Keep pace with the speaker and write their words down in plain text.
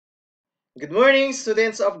Good morning,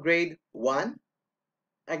 students of grade 1.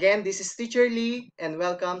 Again, this is Teacher Lee, and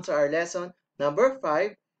welcome to our lesson number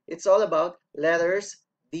 5. It's all about letters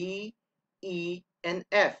D, E, and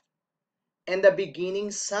F, and the beginning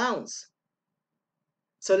sounds.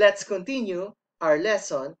 So let's continue our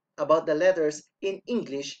lesson about the letters in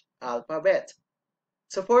English alphabet.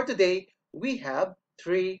 So for today, we have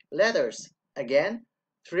 3 letters. Again,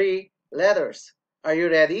 3 letters. Are you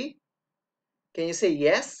ready? Can you say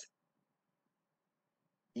yes?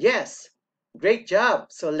 Yes, great job.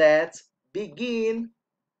 So let's begin.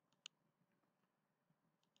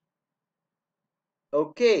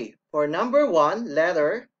 Okay, for number 1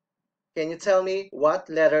 letter, can you tell me what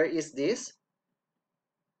letter is this?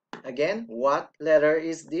 Again, what letter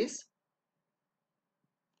is this?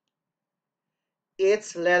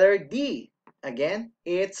 It's letter D. Again,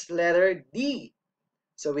 it's letter D.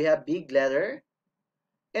 So we have big letter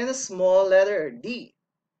and a small letter D.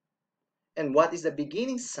 And what is the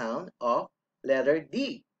beginning sound of letter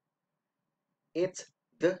D? It's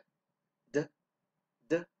D, D,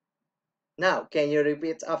 D. Now, can you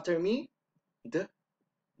repeat after me? D,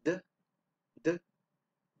 D, D.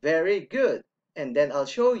 Very good. And then I'll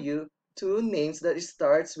show you 2 names that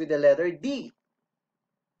starts with the letter D,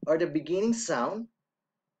 or the beginning sound,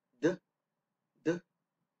 D, D,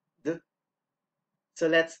 D. So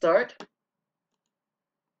let's start.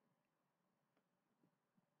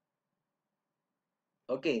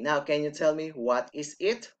 Okay, now can you tell me what is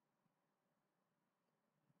it?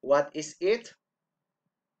 What is it?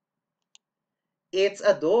 It's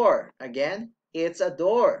a door. Again, it's a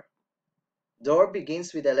door. Door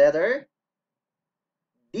begins with the letter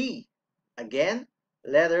D. Again,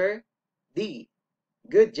 letter D.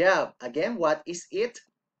 Good job. Again, what is it?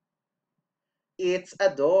 It's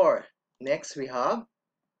a door. Next we have,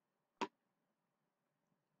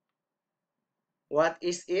 what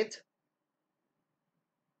is it?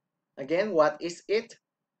 Again, what is it?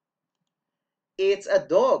 It's a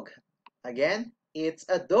dog. Again, it's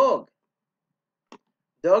a dog.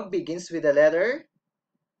 Dog begins with the letter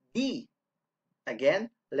D. Again,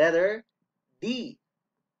 letter D.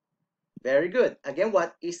 Very good. Again,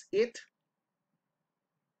 what is it?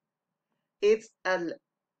 It's a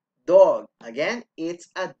dog. Again, it's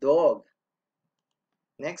a dog.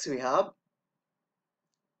 Next we have,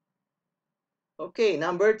 okay,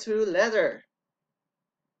 number 2 letter.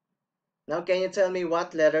 Now can you tell me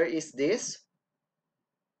what letter is this?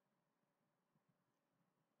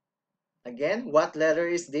 Again, what letter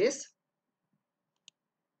is this?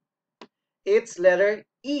 It's letter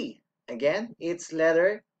E. Again, it's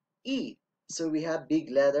letter E. So we have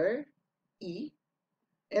big letter E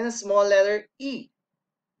and a small letter E.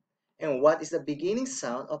 And what is the beginning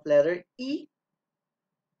sound of letter E?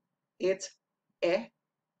 It's E,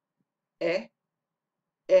 E,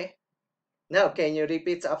 E. Now, can you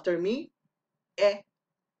repeat after me? E,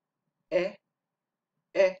 E,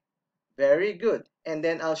 E. Very good. And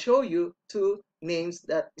then I'll show you 2 names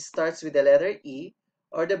that starts with the letter E,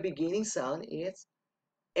 or the beginning sound is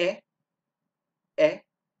E, E,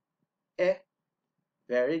 E.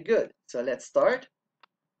 Very good. So let's start.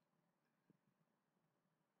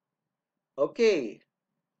 Okay.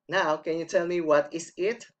 Now, can you tell me what is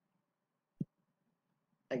it?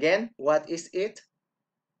 Again, what is it?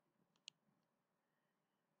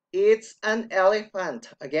 It's an elephant.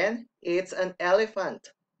 Again, it's an elephant.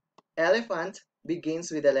 Elephant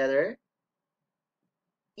begins with the letter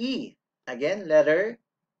E. Again, letter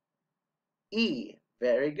E.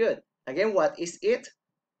 Very good. Again, what is it?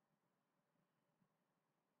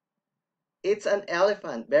 It's an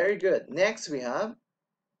elephant. Very good. Next we have,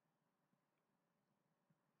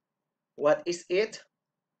 what is it?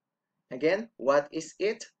 Again, what is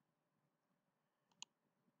it?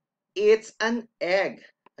 It's an egg.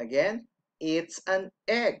 Again, it's an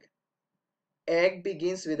egg. Egg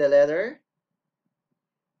begins with the letter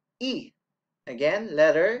E. Again,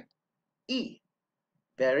 letter E.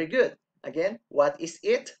 Very good. Again, what is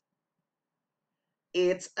it?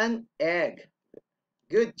 It's an egg.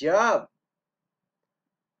 Good job.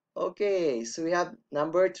 Okay, so we have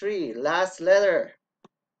number 3, last letter.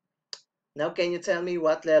 Now, can you tell me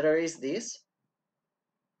what letter is this?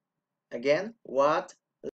 Again, what?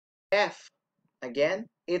 F. Again,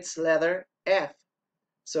 it's letter F.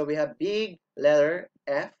 So we have big letter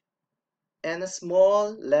F and a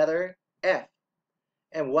small letter F.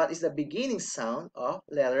 And what is the beginning sound of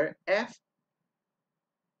letter F?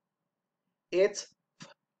 It's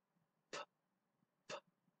F.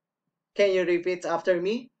 Can you repeat after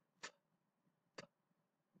me?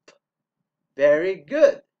 Very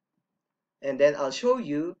good. And then I'll show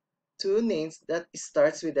you 2 names that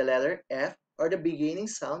starts with the letter F, or the beginning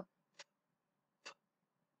sound.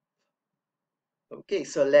 Okay,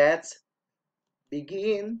 so let's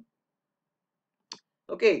begin.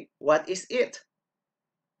 Okay, what is it?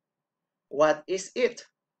 What is it?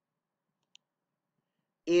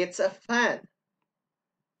 It's a fan.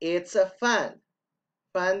 It's a fan.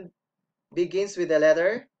 Fan begins with the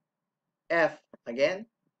letter F. Again,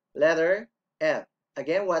 letter F.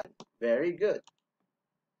 Again, what? Very good.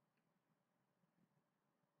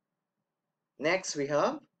 Next, we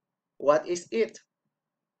have, what is it?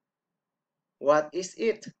 What is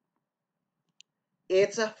it?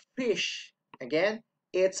 It's a fish. Again,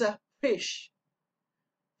 it's a fish.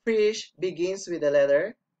 Fish begins with the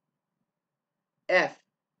letter F.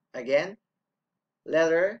 Again,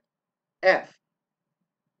 letter F.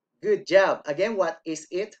 Good job. Again, what is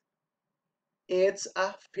it? It's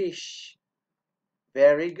a fish.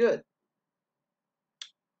 Very good.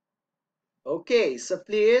 Okay, so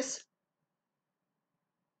please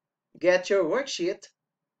get your worksheet.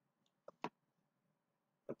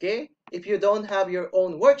 Okay, if you don't have your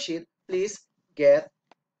own worksheet, please get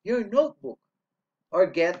your notebook or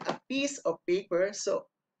get a piece of paper so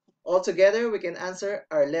all together we can answer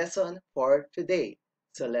our lesson for today.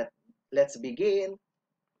 So let's begin.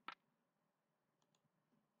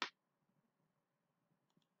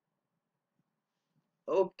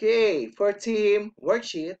 Okay, for team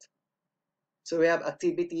worksheet, so we have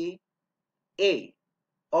activity A.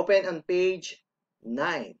 Open on page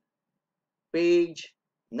 9. Page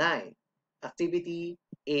 9. Activity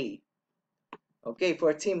A. Okay,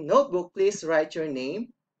 for team notebook, please write your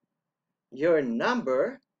name, your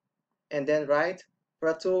number, and then write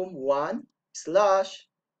Prathom 1 slash.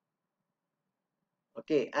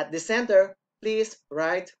 Okay, at the center, please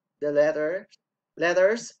write the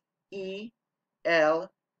letters E, L,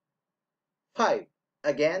 5.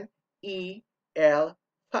 Again, E, L,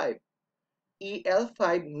 5.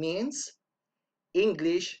 EL5 means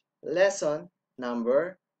English lesson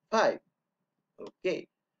number 5. Okay,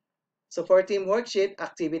 so for team worksheet,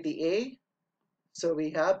 activity A, so we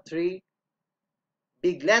have 3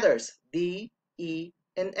 big letters, D, E,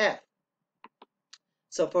 and F.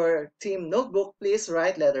 So for team notebook, please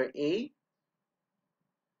write letter A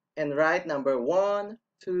and write number 1,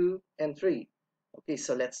 2, and 3. Okay,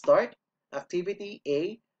 so let's start. Activity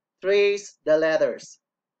A, trace the letters.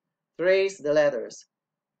 Trace the letters.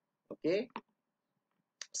 Okay,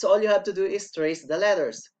 so all you have to do is trace the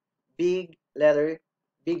letters. Big letter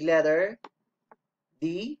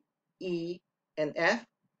D, E, and F.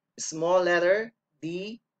 Small letter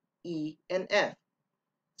D, E, and F.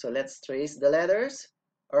 So let's trace the letters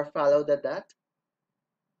or follow the dot.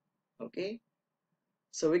 Okay,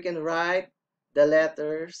 so we can write the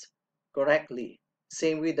letters correctly.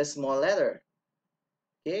 Same with the small letter.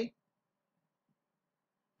 Okay,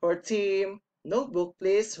 for team notebook,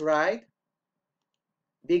 please write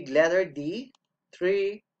big letter D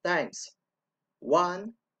 3 times.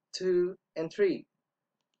 1, 2, and 3.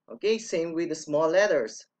 Okay, same with the small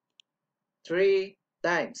letters. 3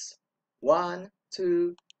 times. 1,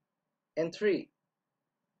 2, and 3.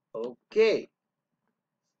 Okay.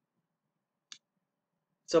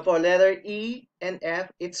 So for letter E and F,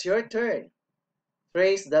 it's your turn.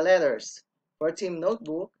 Trace the letters. For team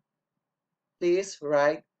notebook, please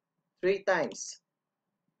write 3 times.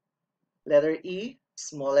 Letter E,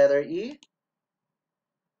 small letter E,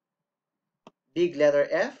 big letter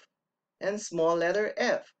F, and small letter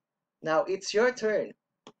F. Now it's your turn.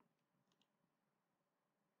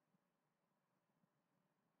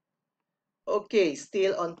 Okay,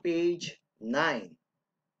 still on page 9.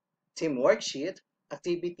 Team worksheet,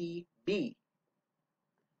 activity B.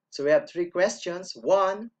 So we have 3 questions,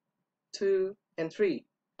 1, 2, and 3.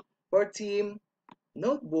 For team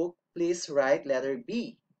notebook, please write letter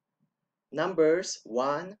B. Numbers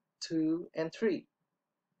 1, 2, and 3.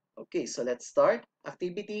 Okay, so let's start.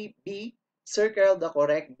 Activity B, circle the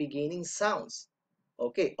correct beginning sounds.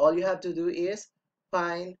 Okay, all you have to do is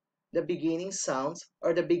find the beginning sounds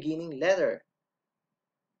or the beginning letter.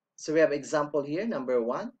 So we have example here, number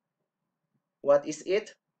 1. What is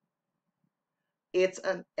it? It's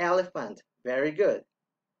an elephant. Very good.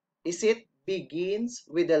 Is it begins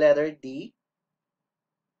with the letter D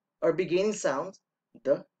or beginning sound?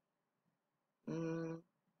 The?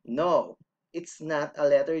 No, it's not a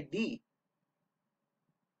letter D.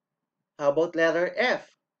 How about letter F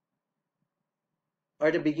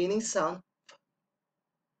or the beginning sound?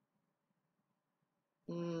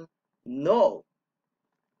 No,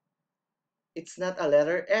 it's not a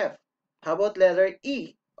letter F. How about letter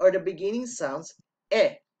E or the beginning sounds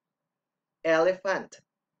E? Elephant.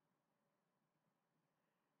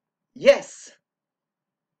 Yes,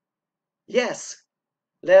 yes,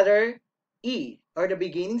 letter E or the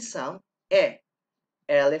beginning sound E.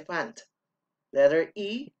 elephant. Letter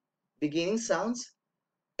E, beginning sounds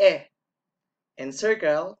E. And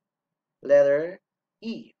circle letter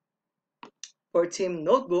E. For team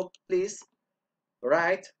notebook, please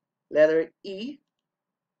write letter E,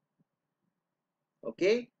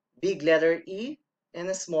 okay? Big letter E and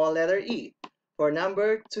a small letter E. For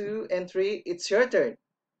number 2 and 3, it's your turn,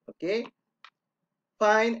 okay?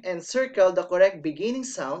 Find and circle the correct beginning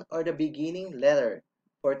sound or the beginning letter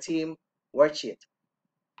for team worksheet.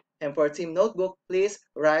 And for team notebook, please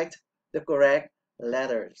write the correct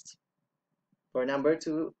letters for number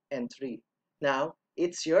 2 and 3. Now,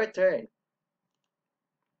 it's your turn.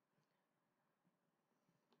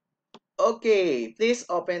 Okay, please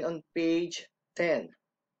open on page 10.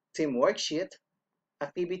 Team worksheet,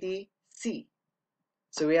 activity C.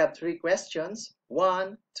 So we have 3 questions,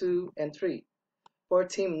 1, 2, and 3. For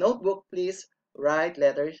team notebook, please write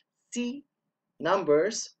letter C,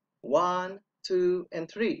 numbers 1, 2, and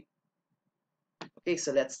 3. Okay,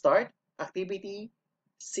 so let's start. Activity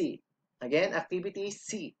C. Again, activity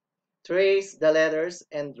C. Trace the letters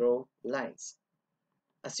and draw lines.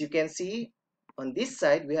 As you can see, on this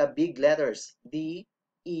side, we have big letters D,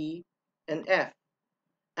 E, and F.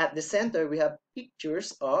 At the center, we have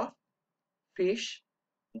pictures of fish,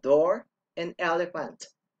 door, and elephant.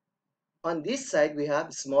 On this side, we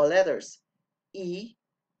have small letters E,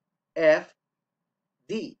 F,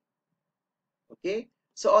 D. Okay,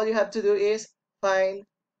 so all you have to do is find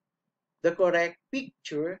the correct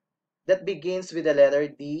picture that begins with the letter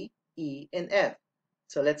D, E, and F.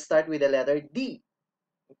 So let's start with the letter D.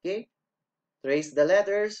 Okay, trace the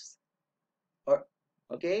letters, or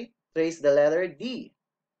okay, trace the letter D.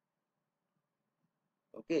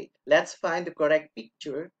 Okay, let's find the correct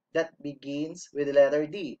picture that begins with the letter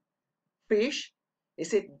D. Fish,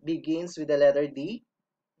 is it begins with the letter D?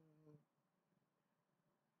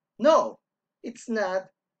 No, it's not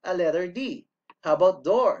a letter D. How about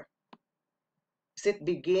door? Is it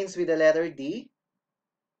begins with the letter D?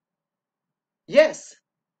 Yes,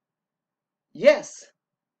 yes,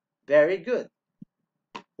 very good.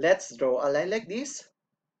 Let's draw a line like this.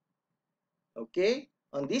 Okay,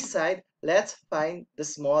 on this side, let's find the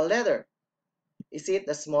small letter. Is it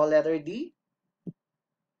the small letter D?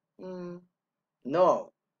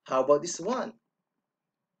 No. How about this one?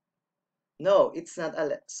 No, it's not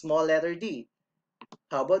a small letter D.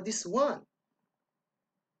 How about this one?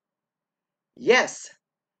 Yes,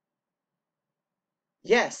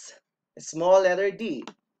 yes, a small letter D.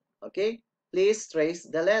 Okay, please trace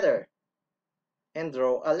the letter and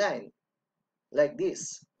draw a line like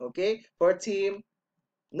this. Okay, for team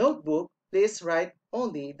notebook, please write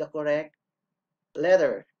only the correct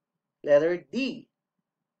letter, letter D.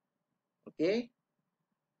 Okay,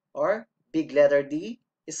 or big letter D,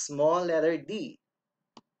 small letter D.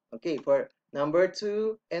 Okay, for number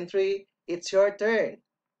 2 and 3, it's your turn.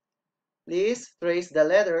 Please trace the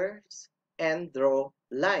letters and draw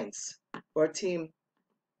lines. For team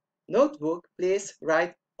notebook, please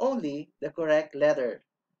write only the correct letter.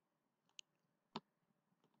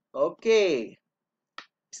 Okay,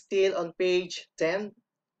 still on page 10,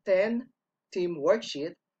 team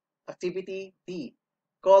worksheet, activity D.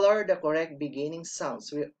 Color the correct beginning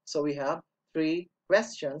sounds. So we have 3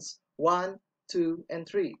 questions, 1, 2, and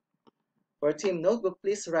 3. For team notebook,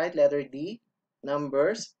 please write letter D,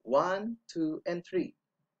 numbers 1, 2, and 3.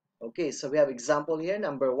 Okay, so we have example here.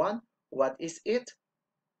 Number 1, what is it?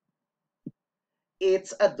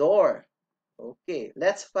 It's a door. Okay,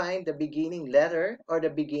 let's find the beginning letter or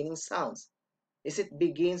the beginning sounds. Is it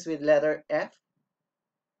begins with letter F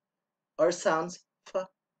or sounds F?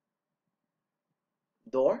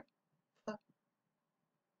 Door? F?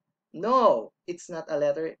 No, it's not a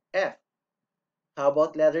letter F. How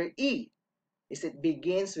about letter E? Is it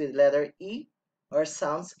begins with letter E or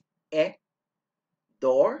sounds E?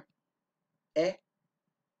 Door? E?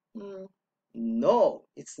 No,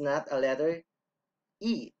 it's not a letter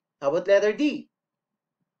E. How about letter D?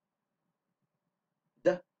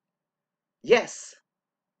 The? Yes.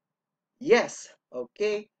 Yes.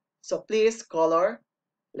 Okay. So please color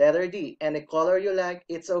letter D. Any color you like,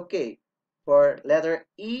 it's okay. For letter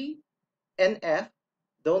E and F,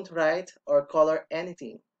 don't write or color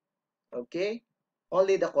anything. Okay?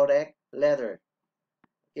 Only the correct letter.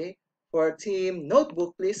 Okay? For team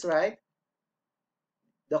notebook, please write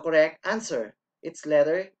the correct answer. It's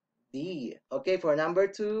letter D. Okay, for number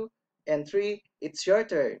 2 and 3, it's your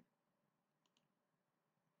turn.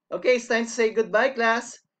 Okay, it's time to say goodbye,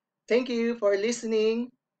 class. Thank you for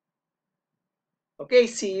listening. Okay,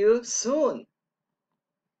 see you soon.